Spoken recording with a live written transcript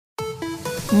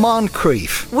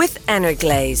Moncrieff with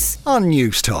Glaze on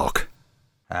News Talk.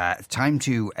 It's time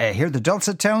to hear the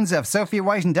dulcet tones of Sophie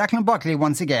White and Declan Buckley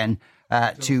once again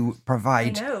to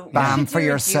provide balm for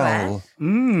your soul.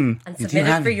 And submit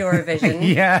it for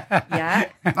Eurovision. Yeah.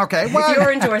 Okay, well, with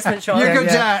your endorsement, Sean.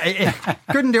 You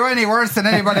couldn't do any worse than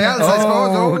anybody else, I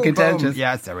suppose. Oh, contentious.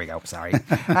 Yes, there we go. Sorry.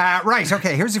 Right,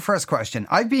 okay, here's the first question.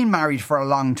 I've been married for a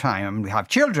long time and we have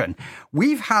children.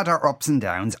 We've had our ups and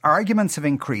downs. Arguments have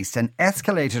increased and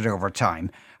escalated over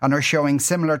time and are showing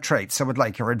similar traits, so would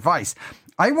like your advice.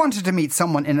 I wanted to meet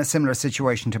someone in a similar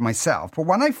situation to myself, but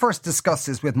when I first discussed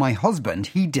this with my husband,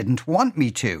 he didn't want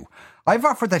me to. I've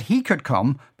offered that he could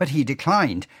come, but he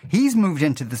declined. He's moved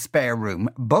into the spare room.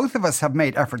 Both of us have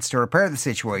made efforts to repair the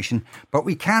situation, but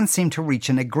we can't seem to reach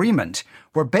an agreement.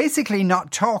 We're basically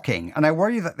not talking, and I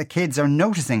worry that the kids are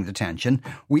noticing the tension.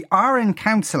 We are in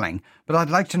counselling, but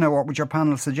I'd like to know, what would your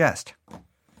panel suggest?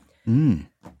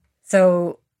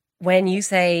 So when you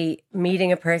say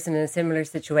meeting a person in a similar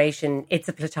situation, it's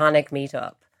a platonic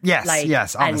meetup.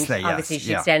 Yes, obviously. And obviously she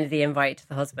yes. extended the invite to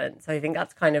the husband. So I think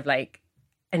that's kind of like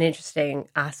an interesting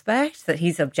aspect, that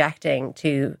he's objecting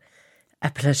to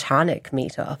a platonic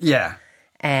meetup. Yeah.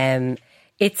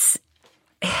 It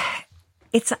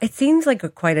seems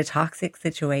like quite a toxic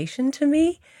situation to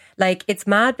me. Like, it's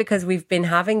mad because we've been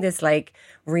having this like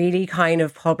really kind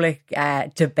of public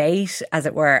debate, as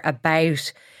it were,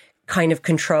 about kind of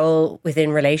control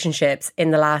within relationships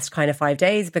in the last kind of 5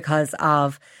 days because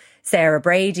of Sarah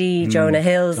Brady, Jonah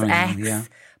Hill's ex,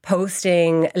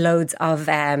 posting loads of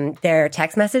their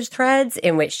text message threads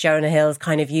in which Jonah Hill's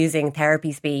kind of using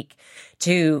therapy speak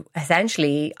to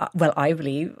essentially, well, I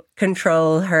believe,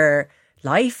 control her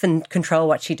life and control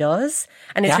what she does.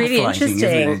 And it's really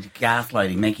interesting.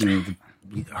 Gaslighting, making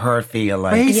her feel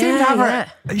like... Well, he seemed to have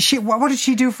her... What did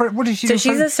she do for... So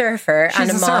she's a surfer and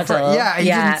a model. Surfer. Yeah, he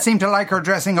didn't seem to like her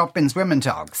dressing up in swimming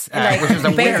togs, which is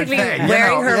a weird thing.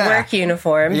 Wearing her work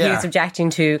uniform, he was objecting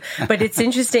to. But it's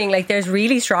interesting, like, there's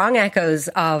really strong echoes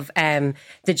of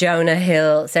the Jonah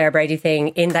Hill, Sarah Brady thing,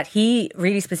 in that he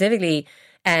really specifically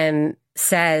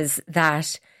says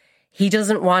that he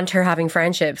doesn't want her having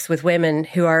friendships with women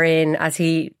who are in, as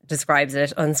he describes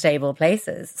it, unstable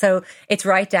places. So it's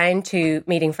right down to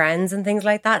meeting friends and things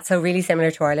like that. So really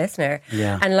similar to our listener.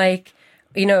 Yeah. And like,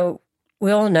 you know,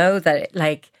 we all know that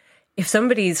like, if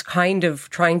somebody's kind of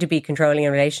trying to be controlling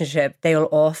a relationship, they will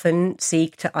often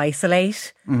seek to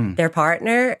isolate their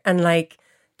partner. And like,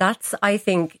 that's, I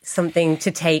think, something to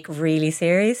take really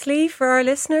seriously for our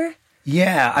listener.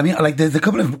 Yeah, I mean, like, there's a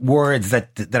couple of words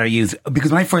that are used,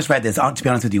 because when I first read this, to be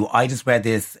honest with you, I just read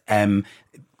this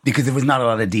because there was not a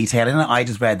lot of detail in it. I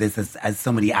just read this as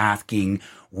somebody asking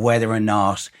whether or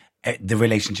not the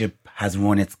relationship has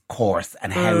run its course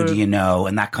and how do you know,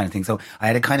 and that kind of thing. So I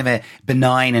had a kind of a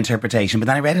benign interpretation, but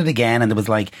then I read it again and there was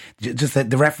like just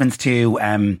the reference to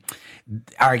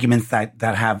arguments that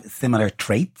have similar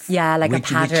traits. Yeah, like a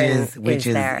pattern which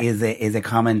is a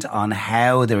comment on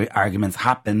how the arguments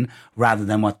happen rather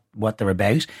than what they're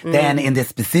about. Then in this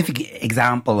specific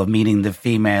example of meeting the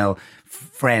female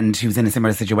friend who's in a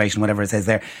similar situation, whatever it says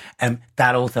there,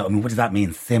 that also, I mean, what does that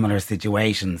mean? Similar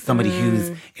situation. Somebody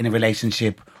who's in a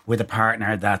relationship with a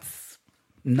partner that's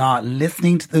not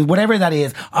listening to whatever that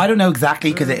is. I don't know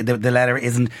exactly, because the letter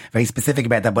isn't very specific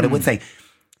about that, but it would say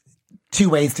two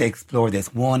ways to explore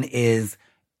this. One is,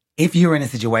 if you're in a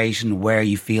situation where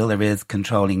you feel there is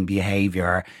controlling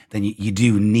behaviour, then you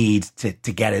do need to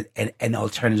get an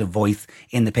alternative voice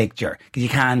in the picture. Because you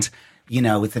can't, you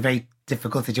know, it's a very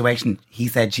difficult situation. He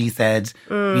said, she said,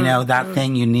 you know, that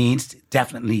thing. You need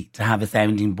definitely to have a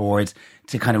sounding board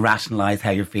to kind of rationalise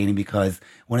how you're feeling, because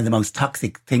one of the most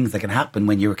toxic things that can happen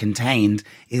when you're contained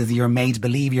is you're made to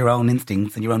believe your own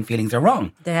instincts and your own feelings are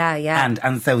wrong. Yeah.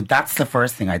 And so that's the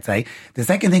first thing I'd say. The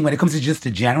second thing, when it comes to just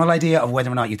a general idea of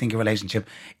whether or not you think a relationship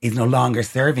is no longer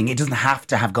serving, it doesn't have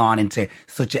to have gone into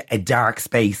such a dark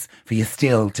space for you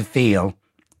still to feel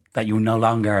that you no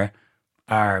longer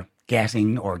are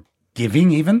getting or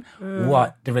giving even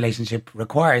what the relationship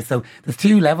requires. So there's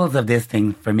two levels of this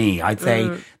thing for me. I'd say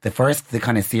the first, the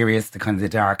kind of serious, the kind of the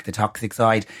dark, the toxic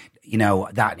side, you know,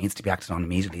 that needs to be acted on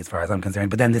immediately as far as I'm concerned.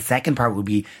 But then the second part would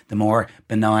be the more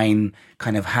benign,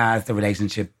 kind of, has the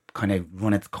relationship kind of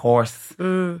run its course.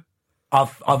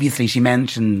 Obviously she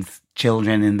mentions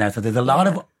children in there. So there's a lot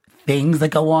of things that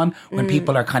go on when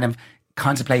people are kind of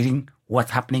contemplating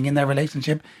what's happening in their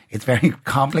relationship. It's very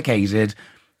complicated.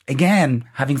 Again,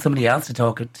 having somebody else to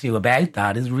talk to about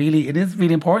that is really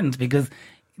important, because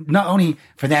not only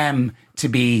for them to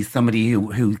be somebody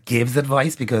who gives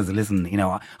advice, because listen, you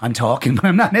know, I'm talking, but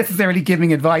I'm not necessarily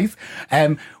giving advice.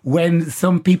 When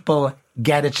some people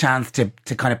get a chance to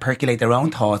kind of percolate their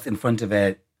own thoughts in front of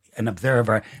an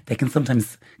observer, they can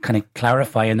sometimes kind of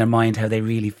clarify in their mind how they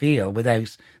really feel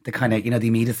without the kind of, the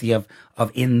immediacy of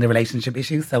in the relationship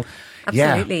issues. So,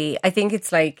 absolutely. I think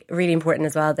it's like really important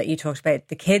as well that you talked about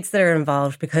the kids that are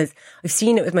involved, because I've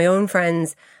seen it with my own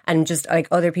friends and just like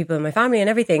other people in my family and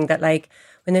everything, that like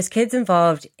when there's kids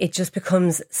involved, it just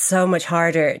becomes so much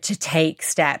harder to take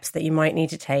steps that you might need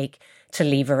to take to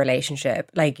leave a relationship.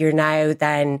 Like you're now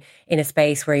then in a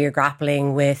space where you're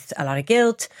grappling with a lot of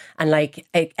guilt, and like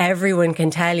everyone can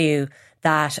tell you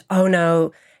that, oh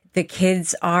no, the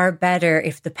kids are better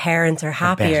if the parents are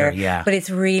happier. Better, but it's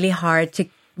really hard to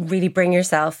really bring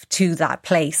yourself to that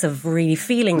place of really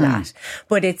feeling that.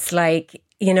 But it's like,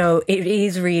 it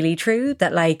is really true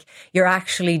that like you're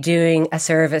actually doing a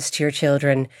service to your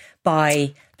children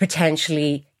by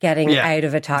potentially getting out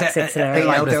of a toxic scenario.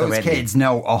 Like those kids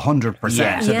know 100%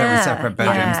 that they're in separate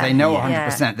bedrooms. They know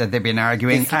 100% that they've been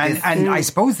arguing. And I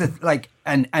suppose that like,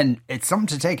 and it's something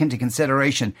to take into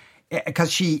consideration,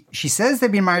 because she says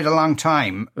they've been married a long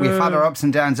time. We've had our ups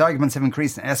and downs. Arguments have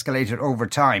increased and escalated over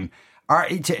time.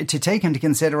 To take into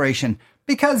consideration,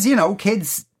 because,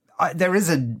 kids, there is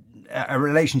a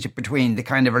relationship between the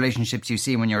kind of relationships you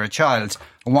see when you're a child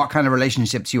and what kind of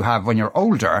relationships you have when you're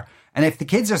older. And if the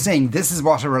kids are saying this is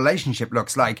what a relationship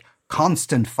looks like,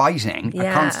 constant fighting,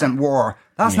 a constant war,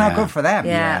 that's not good for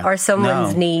them. Or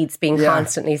someone's needs being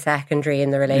constantly secondary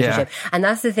in the relationship. And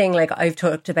that's the thing, like I've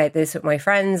talked about this with my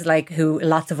friends, like who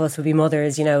lots of us would be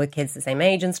mothers, with kids the same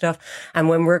age and stuff. And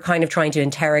when we're kind of trying to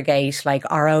interrogate like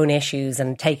our own issues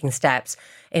and taking steps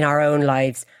in our own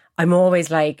lives, I'm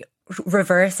always like,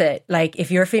 reverse it. Like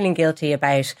if you're feeling guilty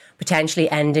about potentially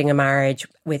ending a marriage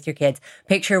with your kids,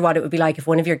 picture what it would be like if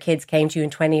one of your kids came to you in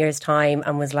 20 years time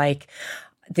and was like,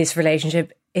 this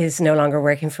relationship is no longer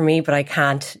working for me, but I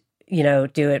can't,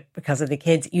 do it because of the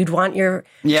kids. You'd want your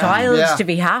child to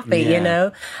be happy,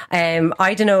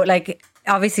 I don't know, like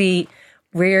obviously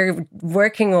we're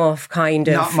working off kind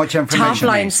of not much information top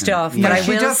line stuff, but I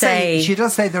will say she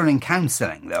does say they're in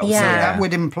counselling though, so that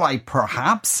would imply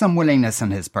perhaps some willingness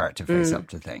on his part to face up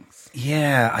to things.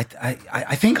 Yeah,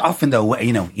 I think often though,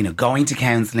 going to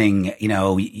counselling,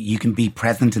 you can be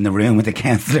present in the room with the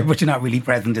counsellor, but you're not really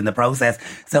present in the process.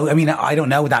 So, I mean, I don't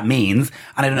know what that means,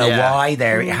 and I don't know why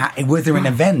was there an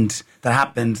event that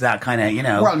happened that kind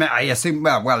of, Well, I assume,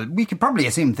 we could probably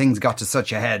assume things got to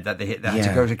such a head that they had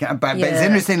to go to, but it's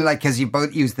interesting, like, because you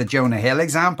both used the Jonah Hill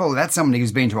example. That's somebody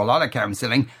who's been to a lot of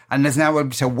counselling and is now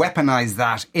able to weaponise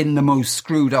that in the most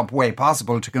screwed up way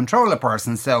possible to control a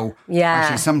person. So,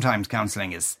 actually, sometimes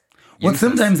counselling is well,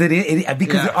 sometimes it is,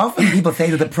 because often people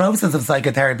say that the process of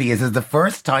psychotherapy is the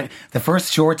first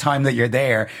short time that you're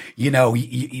there,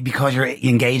 because you're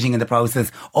engaging in the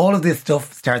process, all of this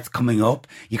stuff starts coming up.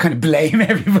 You kind of blame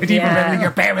everybody for your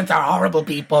parents are horrible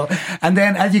people. And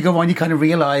then as you go on, you kind of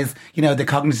realise, the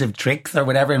cognitive tricks or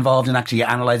whatever involved in actually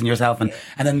analysing yourself. And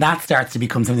then that starts to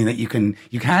become something that you can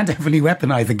definitely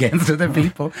weaponise against other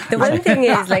people. The one thing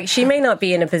is, like, she may not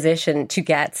be in a position to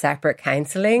get separate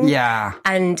counselling. Yeah.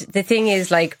 And the thing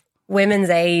is, like,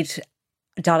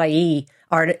 women'said.ie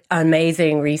are an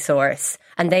amazing resource,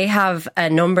 and they have a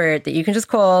number that you can just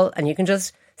call and you can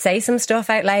just say some stuff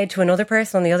out loud to another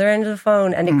person on the other end of the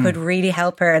phone, and it could really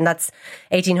help her. And that's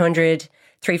 1800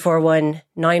 341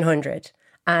 900.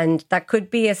 And that could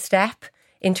be a step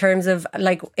in terms of,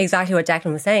 like, exactly what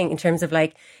Declan was saying, in terms of,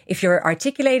 like, if you're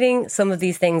articulating some of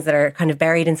these things that are kind of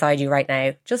buried inside you right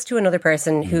now, just to another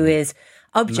person who is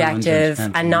objective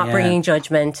and not bringing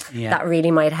judgment, that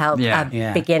really might help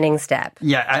a beginning step.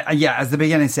 As the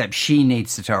beginning step, she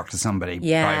needs to talk to somebody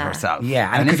by herself. Yeah,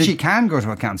 and if she can go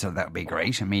to a counsellor, that would be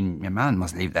great. I mean, your man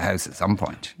must leave the house at some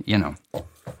point,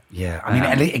 Yeah,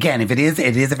 I mean, again, if it is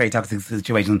a very toxic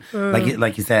situation,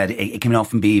 like you said, it can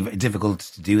often be difficult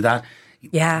to do that.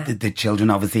 Yeah, the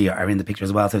children obviously are in the picture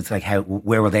as well, so it's like,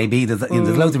 where will they be? There's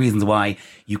loads of reasons why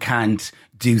you can't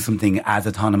do something as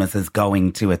autonomous as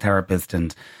going to a therapist,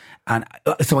 and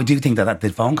so I do think that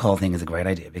the phone call thing is a great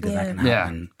idea, because that can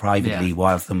happen privately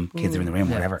while some kids are in the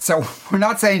room, whatever. So we're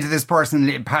not saying to this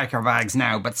person pack her bags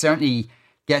now, but certainly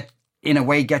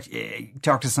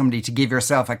talk to somebody to give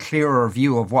yourself a clearer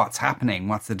view of what's happening,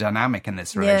 what's the dynamic in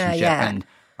this relationship, and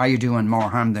are you doing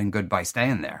more harm than good by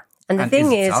staying there? And the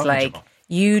thing is, like,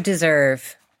 you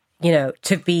deserve,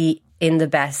 to be in the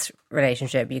best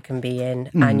relationship you can be in,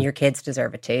 and your kids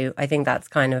deserve it too. I think that's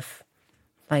kind of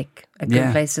like a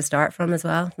good place to start from as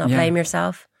well. Not blame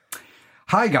yourself.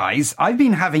 Hi guys, I've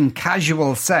been having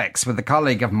casual sex with a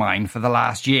colleague of mine for the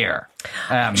last year.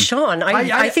 Sean,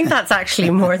 I think that's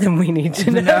actually more than we need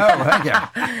to know. No,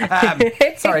 thank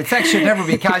you. Sorry, sex should never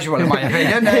be casual in my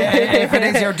opinion. If it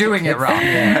is, you're doing it wrong.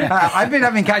 I've been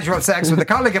having casual sex with a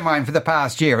colleague of mine for the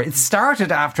past year. It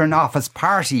started after an office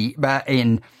party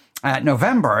in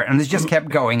November and has just kept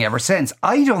going ever since.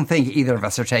 I don't think either of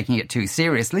us are taking it too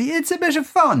seriously. It's a bit of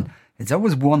fun. It's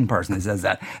always one person who says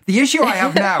that. The issue I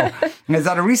have now is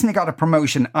that I recently got a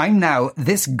promotion. I'm now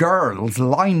this girl's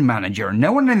line manager.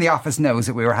 No one in the office knows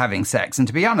that we were having sex. And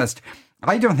to be honest,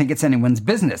 I don't think it's anyone's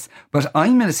business. But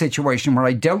I'm in a situation where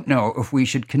I don't know if we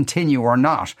should continue or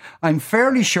not. I'm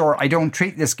fairly sure I don't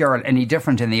treat this girl any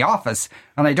different in the office.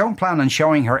 And I don't plan on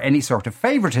showing her any sort of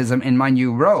favoritism in my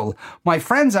new role. My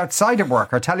friends outside of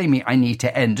work are telling me I need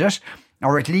to end it,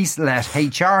 or at least let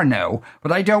HR know,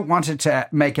 but I don't want it to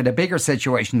make it a bigger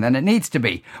situation than it needs to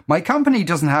be. My company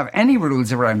doesn't have any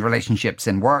rules around relationships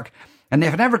in work, and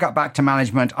if it ever got back to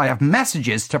management, I have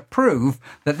messages to prove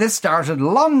that this started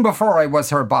long before I was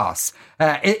her boss.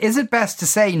 Is it best to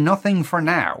say nothing for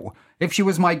now? If she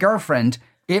was my girlfriend,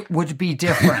 it would be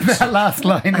different. That last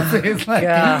line is like,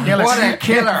 yeah. What a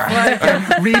killer.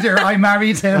 Reader, I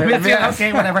married him. Yes.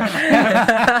 Okay, whatever.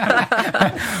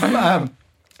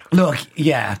 Look,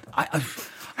 yeah,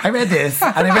 I read this,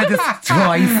 and I read this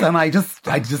twice, and I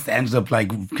just ended up like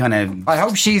kind of. I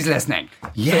hope she's listening.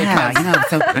 Yeah,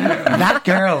 so that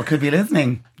girl could be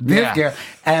listening. This girl,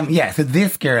 so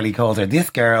this girl, he calls her, this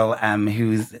girl,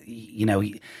 who's,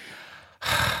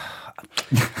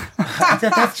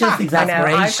 that's just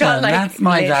exasperation. That's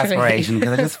my exasperation,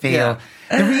 because I just feel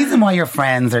the reason why your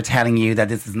friends are telling you that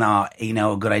this is not,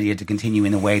 a good idea to continue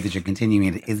in the way that you're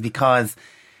continuing it is because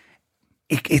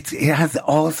it has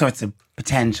all sorts of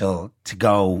potential to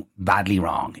go badly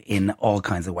wrong in all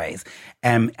kinds of ways.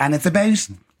 And it's about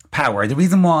power. The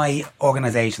reason why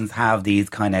organisations have these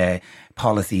kind of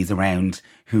policies around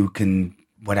who can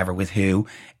whatever with who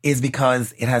is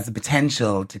because it has the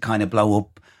potential to kind of blow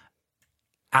up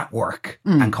at work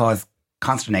and cause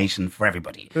consternation for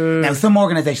everybody. Now, some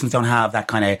organisations don't have that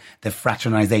kind of the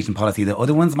fraternisation policy that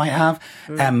other ones might have.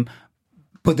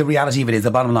 But the reality of it is, the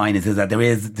bottom line is that there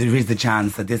is the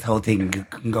chance that this whole thing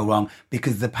can go wrong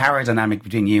because the power dynamic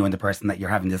between you and the person that you're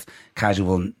having this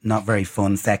casual, not very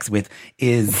fun sex with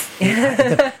is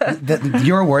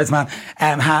your words, man.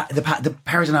 The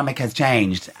power dynamic has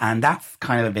changed, and that's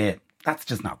kind of a bit. That's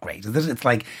just not great. It's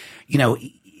like,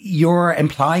 you're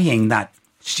implying that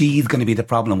she's going to be the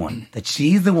problem one, that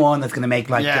she's the one that's going to make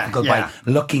life difficult by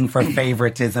looking for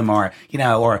favoritism or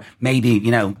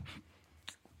maybe,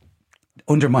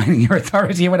 undermining your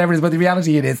authority or whatever it is. But the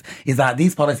reality it is that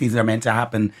these policies are meant to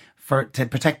happen to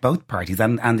protect both parties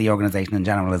and the organisation in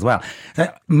general as well.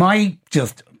 So my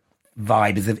just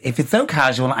vibe is if it's so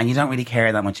casual and you don't really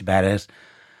care that much about it,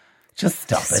 just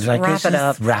stop it. Like,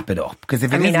 wrap it up. Because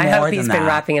if I hope he's been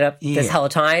wrapping it up this whole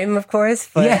time, of course.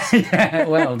 But yeah.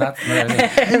 Well, that's what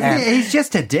I mean. He's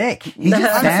just a dick. He's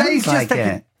just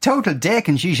a total dick,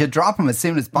 and she should drop him as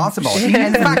soon as possible.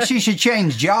 In fact, she should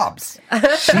change jobs.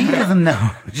 She doesn't know.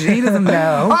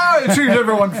 I treat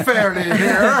everyone fairly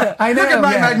here. I know. Look at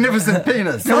my magnificent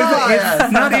penis.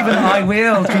 It's not even I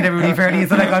will treat everybody fairly.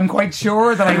 It's like I'm quite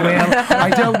sure that I will. I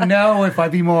don't know if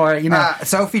I'd be more,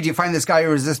 Sophie, do you find this guy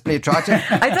irresistibly attractive?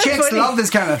 Chicks love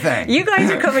this kind of thing. You guys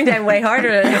are coming down way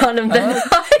harder on him than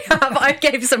I have. I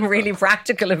gave some really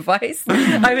practical advice.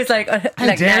 I was like,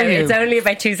 it's only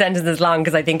about 2 sentences long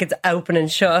because I think it's open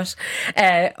and shut.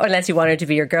 Unless you want her to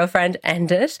be your girlfriend,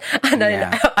 end it. And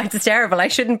it's terrible. I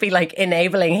shouldn't be like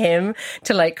enabling him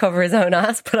to like cover his own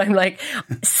ass, but I'm like,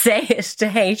 say it to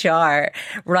HR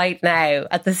right now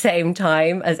at the same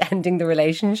time as ending the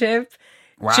relationship.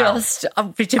 Wow. Just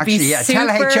to be super... Tell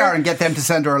HR and get them to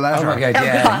send her a letter. Oh my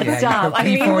God, stop. I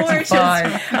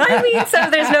mean, so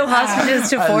there's no hostages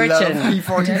to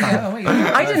fortune.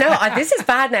 I don't know. This is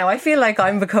bad now. I feel like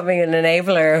I'm becoming an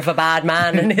enabler of a bad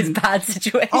man in his bad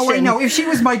situation. Oh, I know. If she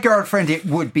was my girlfriend, it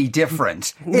would be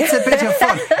different. It's a bit of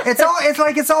fun.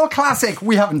 It's all classic.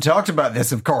 We haven't talked about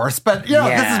this, of course, but this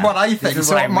is what I think,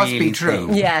 so it must be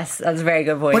true. Yes, that's a very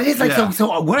good point. But it's like,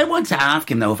 so what I want to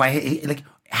ask him though,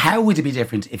 how would it be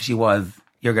different if she was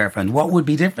your girlfriend? What would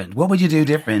be different? What would you do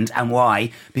different and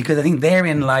why? Because I think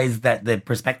therein lies that the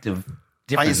perspective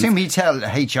difference. I assume he'd tell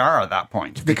HR at that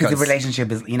point. Because the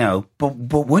relationship is, but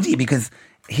would he? Because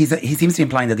he seems to be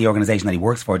implying that the organisation that he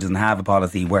works for doesn't have a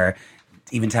policy where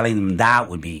even telling them that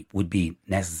would be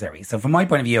necessary. So from my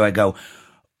point of view, I go,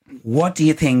 What do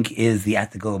you think is the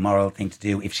ethical, moral thing to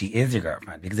do if she is your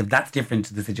girlfriend? Because if that's different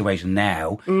to the situation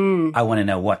now, I want to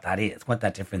know what that is, what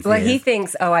that difference is. Well, he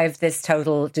thinks, I have this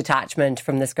total detachment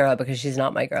from this girl because she's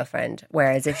not my girlfriend.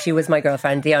 Whereas if she was my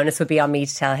girlfriend, the onus would be on me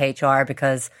to tell HR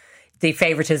because the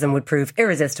favoritism would prove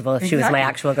irresistible if she was my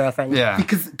actual girlfriend. Yeah.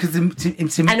 Because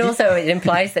and also it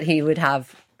implies that he would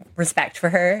have respect for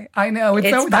her. I know,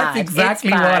 that's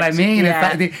exactly what I mean.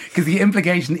 Because the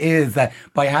implication is that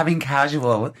by having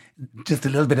casual, just a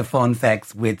little bit of fun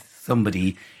sex with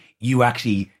somebody, you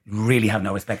actually really have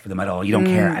no respect for them at all. You don't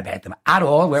care about them at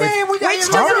all. Which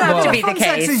doesn't have to be the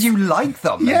case. Is you like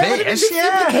them. The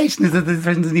implication is that this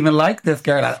person doesn't even like this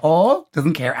girl at all,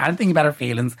 doesn't care anything about her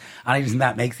feelings, and I just think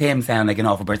that makes him sound like an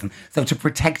awful person. So to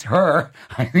protect her,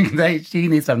 I think she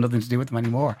needs to have nothing to do with them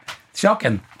anymore.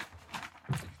 Shocking.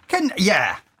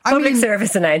 Public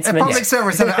service announcement. Public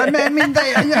service announcement.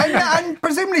 And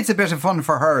presumably it's a bit of fun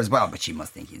for her as well, but she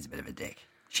must think he's a bit of a dick.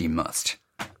 She must.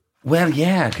 Well,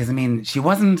 yeah, because she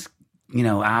wasn't,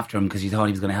 after him because she thought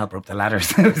he was going to help her up the ladder.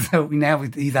 So now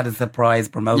he's had a surprise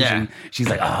promotion. Yeah. She's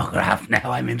like, oh, crap,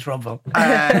 now I'm in trouble.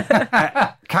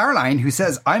 Caroline, who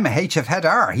says, I'm a HF head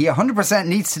R. He 100%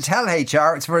 needs to tell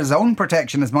HR it's for his own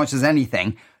protection as much as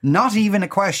anything. Not even a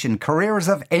question. Careers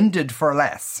have ended for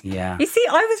less. Yeah. You see,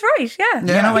 I was right,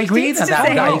 I agree that.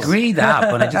 I agree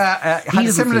that. But I had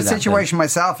a similar situation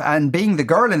myself, and being the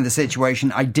girl in the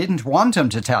situation, I didn't want him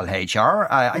to tell HR.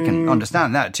 I can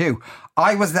understand that too.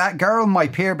 I was that girl. My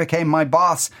peer became my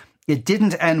boss. It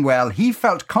didn't end well. He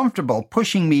felt comfortable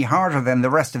pushing me harder than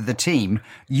the rest of the team,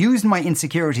 used my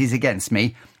insecurities against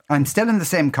me. I'm still in the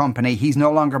same company. He's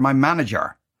no longer my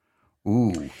manager.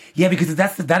 Ooh. Yeah, because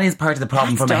that is part of the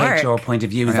problem from a HR point of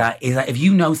view, is that if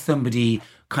you know somebody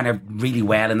kind of really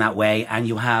well in that way and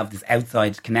you have this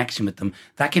outside connection with them,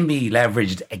 that can be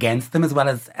leveraged against them as well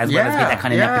as be that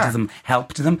kind of nepotism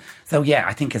help to them. So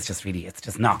I think it's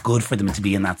just not good for them to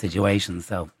be in that situation.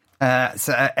 So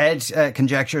Ed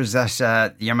conjectures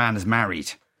that your man is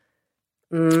married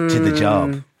to the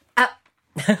job.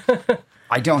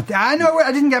 I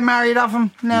didn't get married off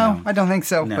him. No, I don't think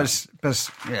so. No. But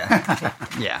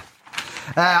yeah.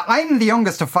 I'm the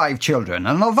youngest of 5 children,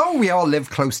 and although we all live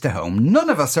close to home, none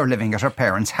of us are living at our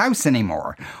parents' house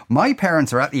anymore. My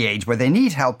parents are at the age where they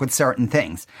need help with certain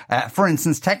things. For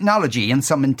instance, technology and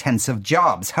some intensive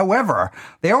jobs. However,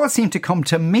 they always seem to come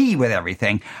to me with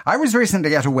everything. I was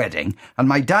recently at a wedding, and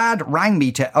my dad rang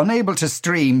me to unable to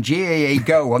stream GAA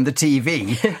Go on the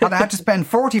TV, and I had to spend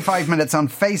 45 minutes on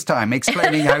FaceTime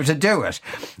explaining how to do it.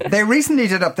 They recently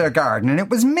did up their garden, and it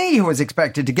was me who was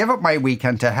expected to give up my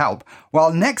weekend to help.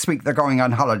 While next week they're going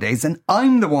on holidays and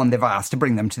I'm the one they've asked to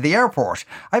bring them to the airport.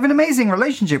 I have an amazing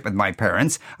relationship with my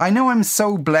parents. I know I'm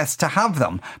so blessed to have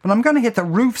them, but I'm going to hit the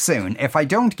roof soon if I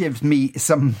don't give me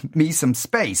some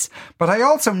space. But I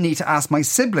also need to ask my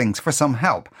siblings for some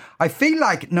help. I feel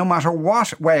like no matter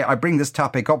what way I bring this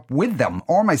topic up with them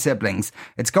or my siblings,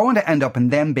 it's going to end up in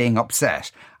them being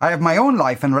upset. I have my own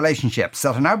life and relationships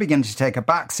that are now beginning to take a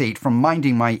backseat from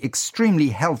minding my extremely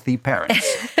healthy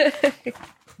parents.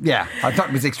 Yeah, I thought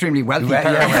it was extremely wealthy.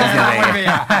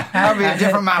 That would be a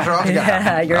different matter altogether.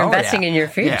 Yeah, you're investing in your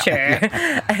future.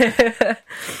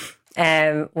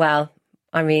 Yeah. Well,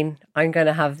 I mean, I'm going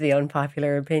to have the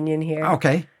unpopular opinion here.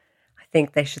 Okay. I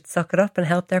think they should suck it up and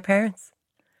help their parents.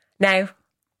 Now,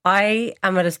 I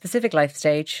am at a specific life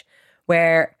stage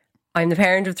where I'm the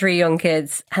parent of 3 young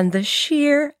kids, and the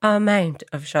sheer amount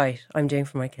of shite I'm doing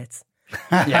for my kids.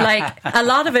 Like, a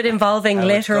lot of it involving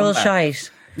literal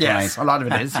shite. Yes, a lot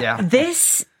of it is, yeah.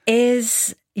 This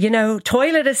is,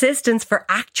 toilet assistance for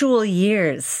actual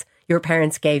years your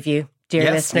parents gave you, dear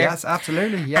listener. Yes,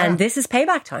 absolutely, yeah. And this is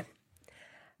payback time.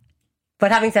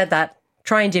 But having said that,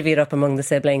 try and divvy it up among the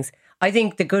siblings. I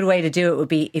think the good way to do it would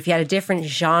be if you had a different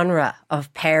genre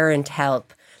of parent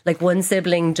help. Like one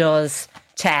sibling does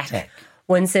tech.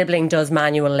 One sibling does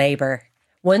manual labour.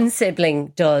 One sibling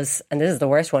does, and this is the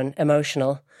worst one,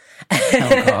 emotional.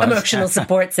 Emotional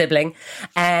support sibling.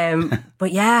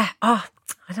 But I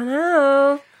don't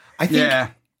know. I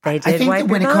think that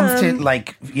when it comes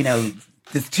to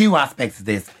there's 2 aspects of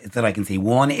this that I can see.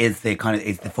 One is the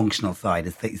functional side.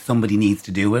 Is that somebody needs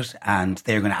to do it, and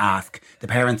they're going to ask. The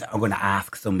parents are going to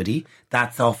ask somebody.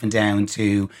 That's often down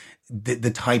to the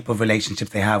type of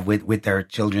relationships they have with their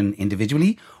children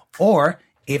individually, or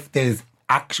if there's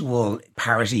actual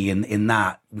parity in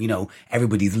that,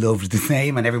 everybody's loved the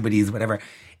same and everybody's whatever.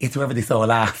 It's whoever they saw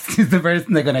last is the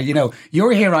person they're going to,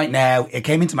 you're here right now. It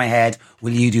came into my head.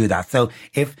 Will you do that? So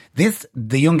if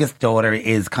the youngest daughter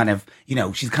is kind of,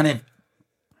 she's kind of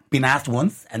been asked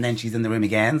once and then she's in the room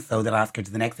again, so they'll ask her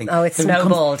to the next thing. Oh, it's so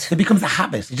snowballed. It becomes a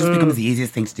habit. It just becomes the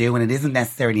easiest thing to do, and it isn't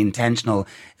necessarily an intentional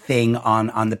thing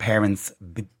on the parents'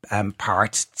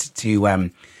 part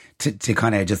to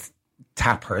kind of just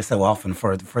tap her so often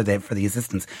for the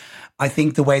assistance. I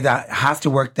think the way that has to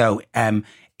work though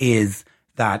is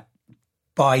that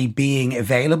by being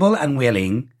available and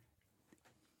willing,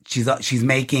 she's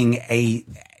basically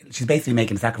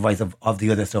making a sacrifice of the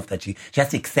other stuff that she has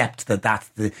to accept that that's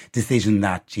the decision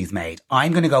that she's made.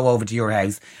 I'm going to go over to your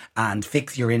house and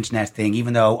fix your internet thing,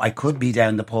 even though I could be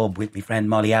down the pub with my friend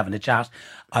Molly having a chat.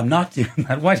 I'm not doing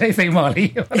that. Why did I say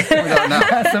Molly? We don't know.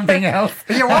 Something else.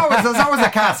 There's always a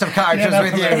cast of characters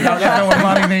with you. I don't know what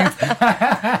Molly means.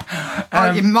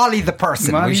 Molly the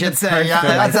person, Molly we should say.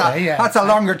 That's a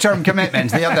longer term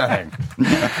commitment. The other thing.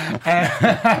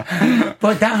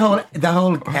 But the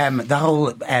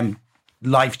whole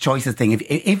life choices thing.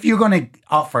 If you're going to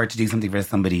offer to do something for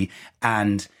somebody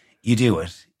and you do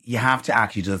it, you have to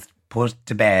actually just put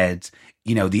to bed,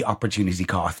 the opportunity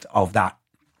cost of that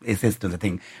assistant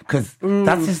thing, because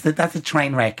that's a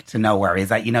train wreck to nowhere. Is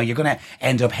that you're going to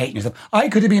end up hating yourself. I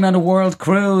could have been on a world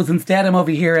cruise, instead I'm over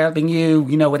here helping you,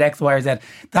 with X, Y, or Z.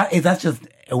 That's just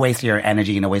a waste of your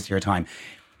energy and a waste of your time.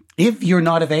 If you're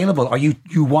not available, or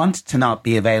you want to not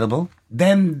be available,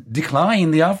 then decline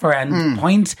the offer and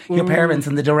point your parents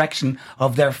in the direction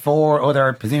of their 4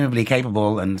 other presumably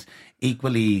capable and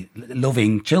equally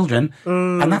loving children.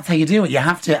 And that's how you do it. You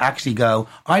have to actually go,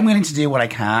 I'm willing to do what I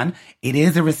can. It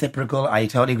is a reciprocal. I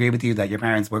totally agree with you that your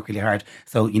parents work really hard,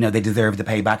 so they deserve the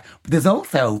payback. But there's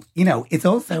also, it's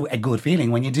also a good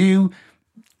feeling when you do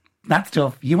that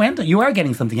stuff. You are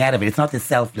getting something out of it. It's not this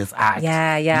selfless act.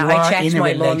 Yeah. I checked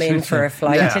my mum in for a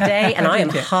flight today, and I am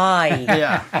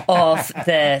high off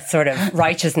the sort of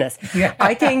righteousness. Yeah.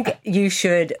 I think you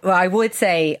should. Well, I would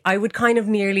say I would kind of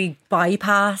nearly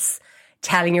bypass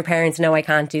telling your parents, no, I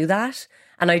can't do that.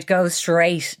 And I'd go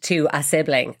straight to a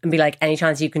sibling and be like, any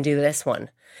chance you can do this one?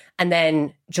 And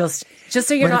then just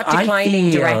so you're not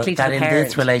declining directly to the parent. In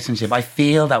this relationship, I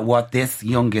feel that what this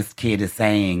youngest kid is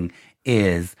saying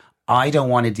is, I don't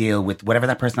want to deal with whatever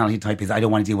that personality type is. I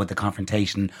don't want to deal with the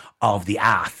confrontation of the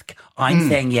ask. I'm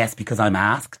saying yes because I'm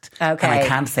asked. Okay. And I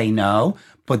can't say no.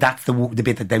 But that's the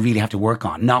bit that they really have to work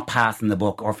on, not passing the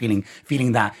buck or feeling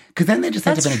that. Because then they just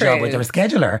end up in a job where they're a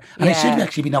scheduler. And it should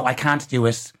actually be, no, I can't do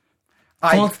it.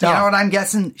 Full stop. You know what I'm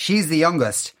guessing? She's the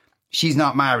youngest. She's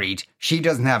not married. She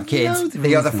doesn't have kids.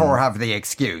 The other 4 have the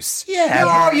excuse. Yeah.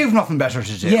 Oh, you've nothing better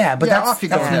to do. Yeah, but that's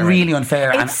really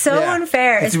unfair. It's so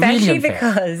unfair, it's especially really unfair.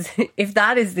 Because if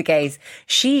that is the case,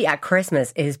 she at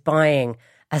Christmas is buying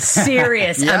a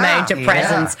serious amount of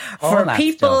presents for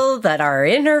people that are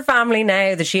in her family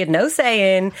now that she had no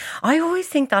say in. I always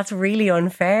think that's really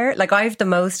unfair. Like, I have the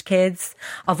most kids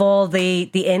of all the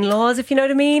in-laws, if you know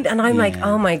what I mean. And I'm like,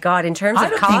 oh my God, in terms of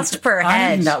cost per head.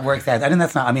 I think that works out. I think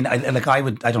that's not,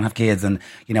 I don't have kids, and,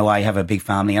 I have a big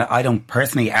family. And I don't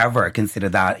personally ever consider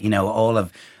that, all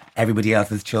of everybody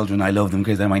else's children, I love them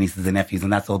because they're my nieces and nephews,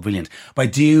 and that's all brilliant. But I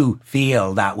do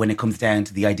feel that when it comes down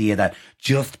to the idea that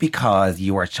just because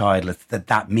you are childless,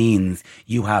 that means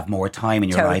you have more time in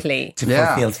your life to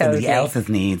fulfill somebody else's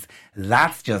needs.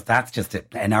 That's just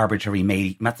an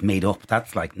arbitrary that's made up.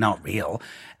 That's like not real.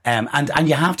 And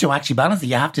you have to actually balance it.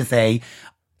 You have to say,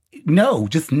 no,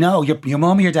 just no. Your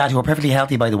mum or your dad, who are perfectly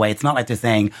healthy, by the way, it's not like they're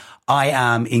saying, I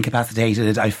am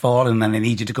incapacitated, I've fallen and I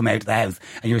need you to come out of the house.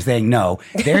 And you're saying no.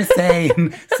 They're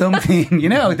saying something,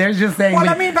 they're just saying...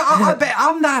 Well, but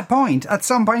on that point, at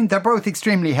some point, they're both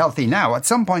extremely healthy now. At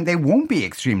some point, they won't be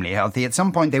extremely healthy. At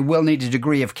some point, they will need a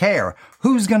degree of care.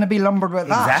 Who's going to be lumbered with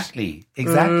that?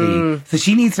 Exactly. So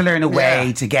she needs to learn a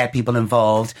way to get people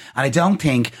involved. And I don't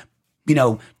think...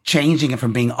 changing it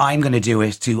from being I'm going to do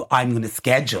it to I'm going to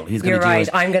schedule who's going to do it. You're right.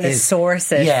 I'm going to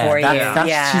source it for you.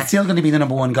 She's still going to be the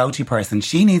number one go-to person.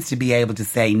 She needs to be able to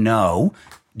say no,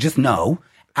 just no,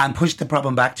 and push the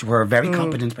problem back to her very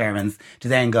competent parents to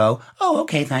then go, oh,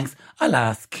 okay, thanks. I'll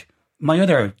ask my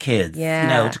other kids,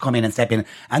 to come in and step in.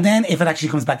 And then if it actually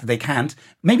comes back that they can't,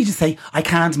 maybe just say, I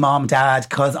can't, mom, dad,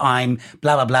 because I'm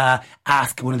blah, blah, blah.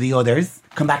 Ask one of the others.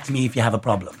 Come back to me if you have a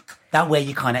problem. That way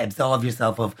you kind of absolve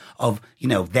yourself of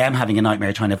them having a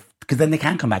nightmare trying to, because then they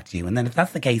can't come back to you. And then if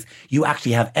that's the case, you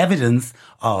actually have evidence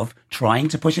of trying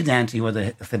to push it down to your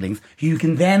other siblings, who you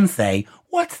can then say,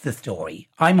 what's the story?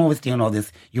 I'm always doing all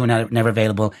this. You're never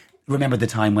available. Remember the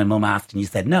time when mum asked and you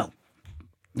said no.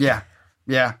 Yeah.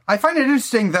 Yeah. I find it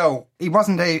interesting, though, he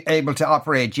wasn't able to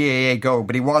operate GAA Go,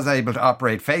 but he was able to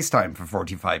operate FaceTime for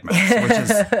 45 minutes, which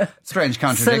is a strange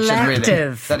contradiction,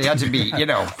 really. That he had to be,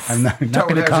 I'm not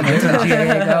going to comment on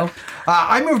GAA Go.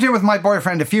 I moved in with my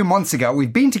boyfriend a few months ago.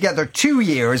 We've been together 2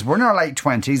 years. We're in our late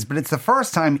 20s, but it's the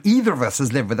first time either of us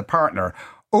has lived with a partner.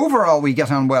 Overall, we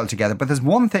get on well together, but there's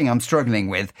one thing I'm struggling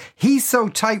with. He's so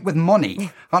tight with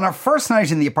money. On our first night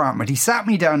in the apartment, he sat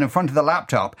me down in front of the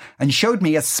laptop and showed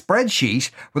me a spreadsheet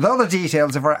with all the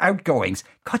details of our outgoings.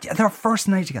 God, their first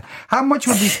night together. How much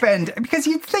would we spend? Because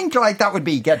you'd think like that would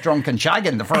be get drunk and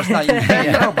shagging the first night.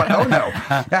 But oh no.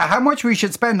 How much we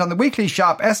should spend on the weekly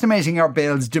shop, estimating our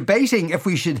bills, debating if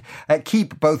we should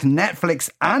keep both Netflix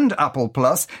and Apple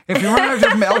Plus, if we run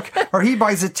out of milk, or he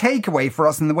buys a takeaway for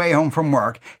us on the way home from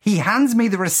work. He hands me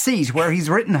the receipt where he's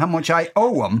written how much I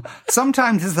owe him,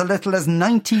 sometimes as little as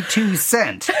 92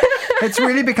 cents. It's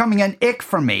really becoming an ick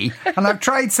for me, and I've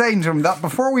tried saying to him that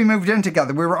before we moved in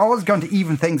together, we were always going to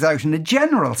even things out in a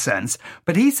general sense,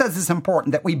 but he says it's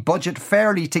important that we budget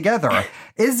fairly together.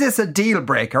 Is this a deal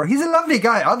breaker? He's a lovely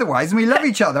guy otherwise, and we love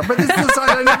each other, but this is the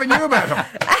side I never knew about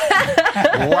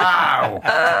him. Wow.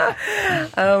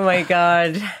 Oh my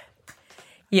God.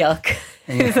 Yuck.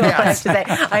 Is what I have to say.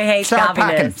 I hate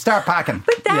Start packing.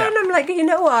 But then I'm like, you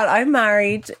know what? I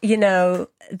married, the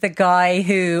guy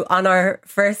who on our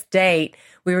first date,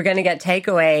 we were going to get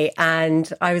takeaway, and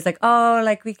I was like, oh,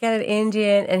 like we get it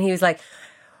Indian. And he was like,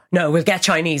 no, we'll get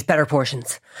Chinese, better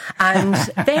portions. And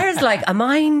there's like a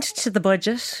mind to the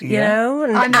budget,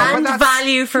 and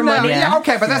value for money. Yeah,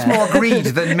 okay, but that's more greed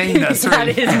than meanness. That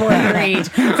is more greed,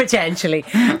 potentially.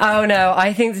 Oh no,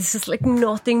 I think this is like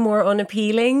nothing more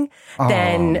unappealing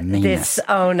than meanness. This.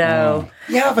 Oh no.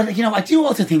 Yeah, but I do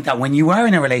also think that when you are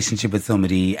in a relationship with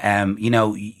somebody,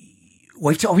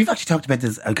 we've actually talked about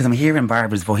this because I'm hearing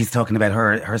Barbara's voice talking about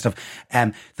her stuff.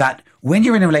 That when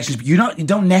you're in a relationship, you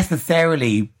don't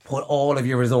necessarily put all of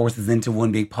your resources into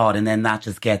one big pot, and then that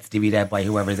just gets divvied out by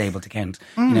whoever is able to count,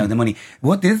 the money.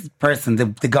 What this person,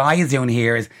 the guy, is doing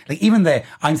here is like even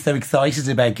I'm so excited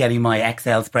about getting my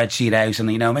Excel spreadsheet out, and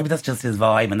maybe that's just his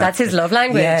vibe, and that's his love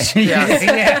language.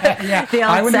 Yeah. The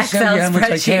I want to show you how much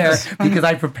I care spreadsheet. because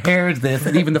I prepared this,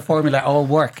 and even the formula all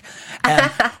work.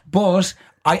 But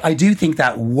I do think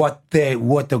that what the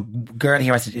girl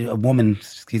here, a woman,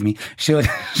 should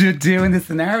do in this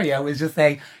scenario is just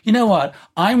say, you know what,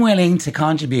 I'm willing to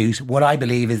contribute what I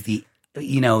believe is the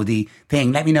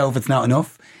thing. Let me know if it's not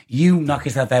enough. You knock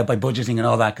yourself out by budgeting and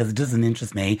all that because it doesn't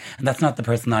interest me, and that's not the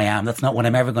person I am. That's not what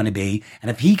I'm ever going to be. And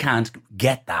if he can't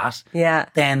get that,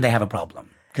 then they have a problem.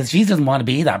 Because she doesn't want to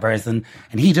be that person,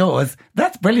 and he does.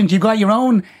 That's brilliant. You've got your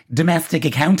own domestic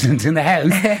accountant in the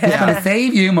house. It's going to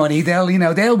save you money.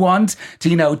 They'll want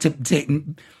to,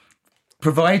 to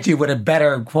provide you with a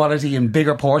better quality and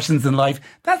bigger portions in life.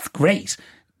 That's great.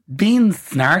 Being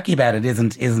snarky about it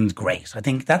isn't great. I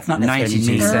think that's not necessarily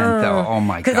 92 cents though. Oh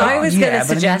my God. Because I was going to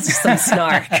suggest some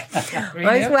snark.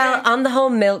 Really? Well, on the whole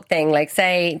milk thing, like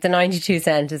say the 92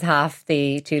 cent is half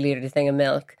the 2 litre thing of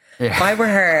milk. Yeah. If I were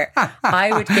her,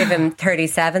 I would give him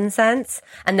 37 cents,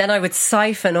 and then I would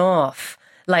siphon off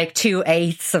like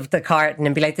 2/8 of the carton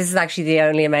and be like, this is actually the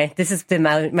only amount, this is the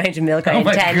amount of milk I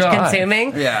intend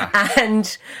consuming. Yeah.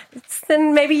 And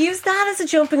then maybe use that as a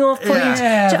jumping off point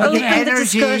to open the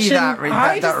discussion.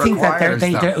 I just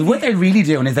think that what they're really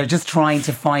doing is they're just trying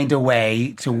to find a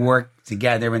way to work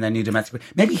together in their new domestic.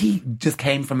 Maybe he just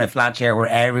came from a flat share where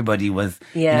everybody was,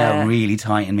 really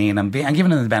tight and mean. I'm giving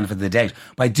him the benefit of the doubt.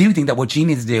 But I do think that what she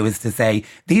needs to do is to say,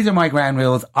 these are my ground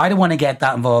rules. I don't want to get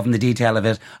that involved in the detail of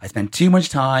it. I spend too much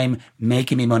time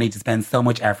making me money to spend so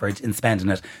much effort in spending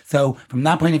it. So from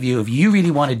that point of view, if you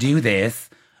really want to do this,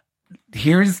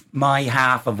 here's my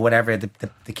half of whatever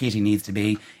the kitty needs to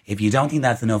be. If you don't think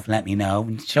that's enough, let me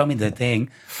know. Show me the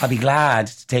thing. I'll be glad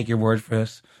to take your word for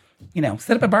it.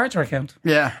 Set up a barter account.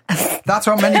 Yeah. That's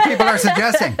what many people are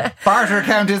suggesting. Barter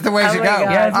account is the way to go.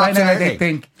 Yeah, absolutely. They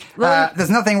think.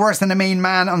 There's nothing worse than a mean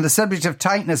man. On the subject of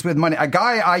tightness with money, a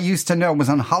guy I used to know was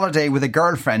on holiday with a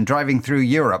girlfriend driving through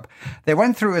Europe. They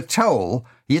went through a toll.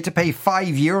 He had to pay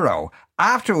 €5.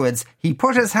 Afterwards, he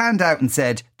put his hand out and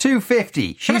said,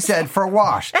 $2.50. She said, for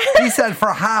what? He said,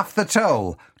 for half the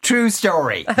toll. True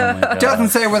story. Doesn't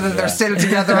say whether they're still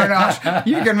together or not.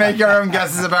 You can make your own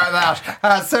guesses about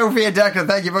that. Sophie and Declan,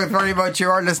 thank you both very much. You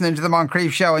are listening to the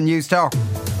Moncrieff Show on News Talk.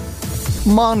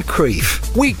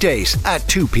 Moncrieff, weekdays at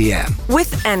 2 p.m.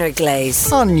 with Enner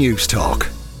Glaze on News Talk.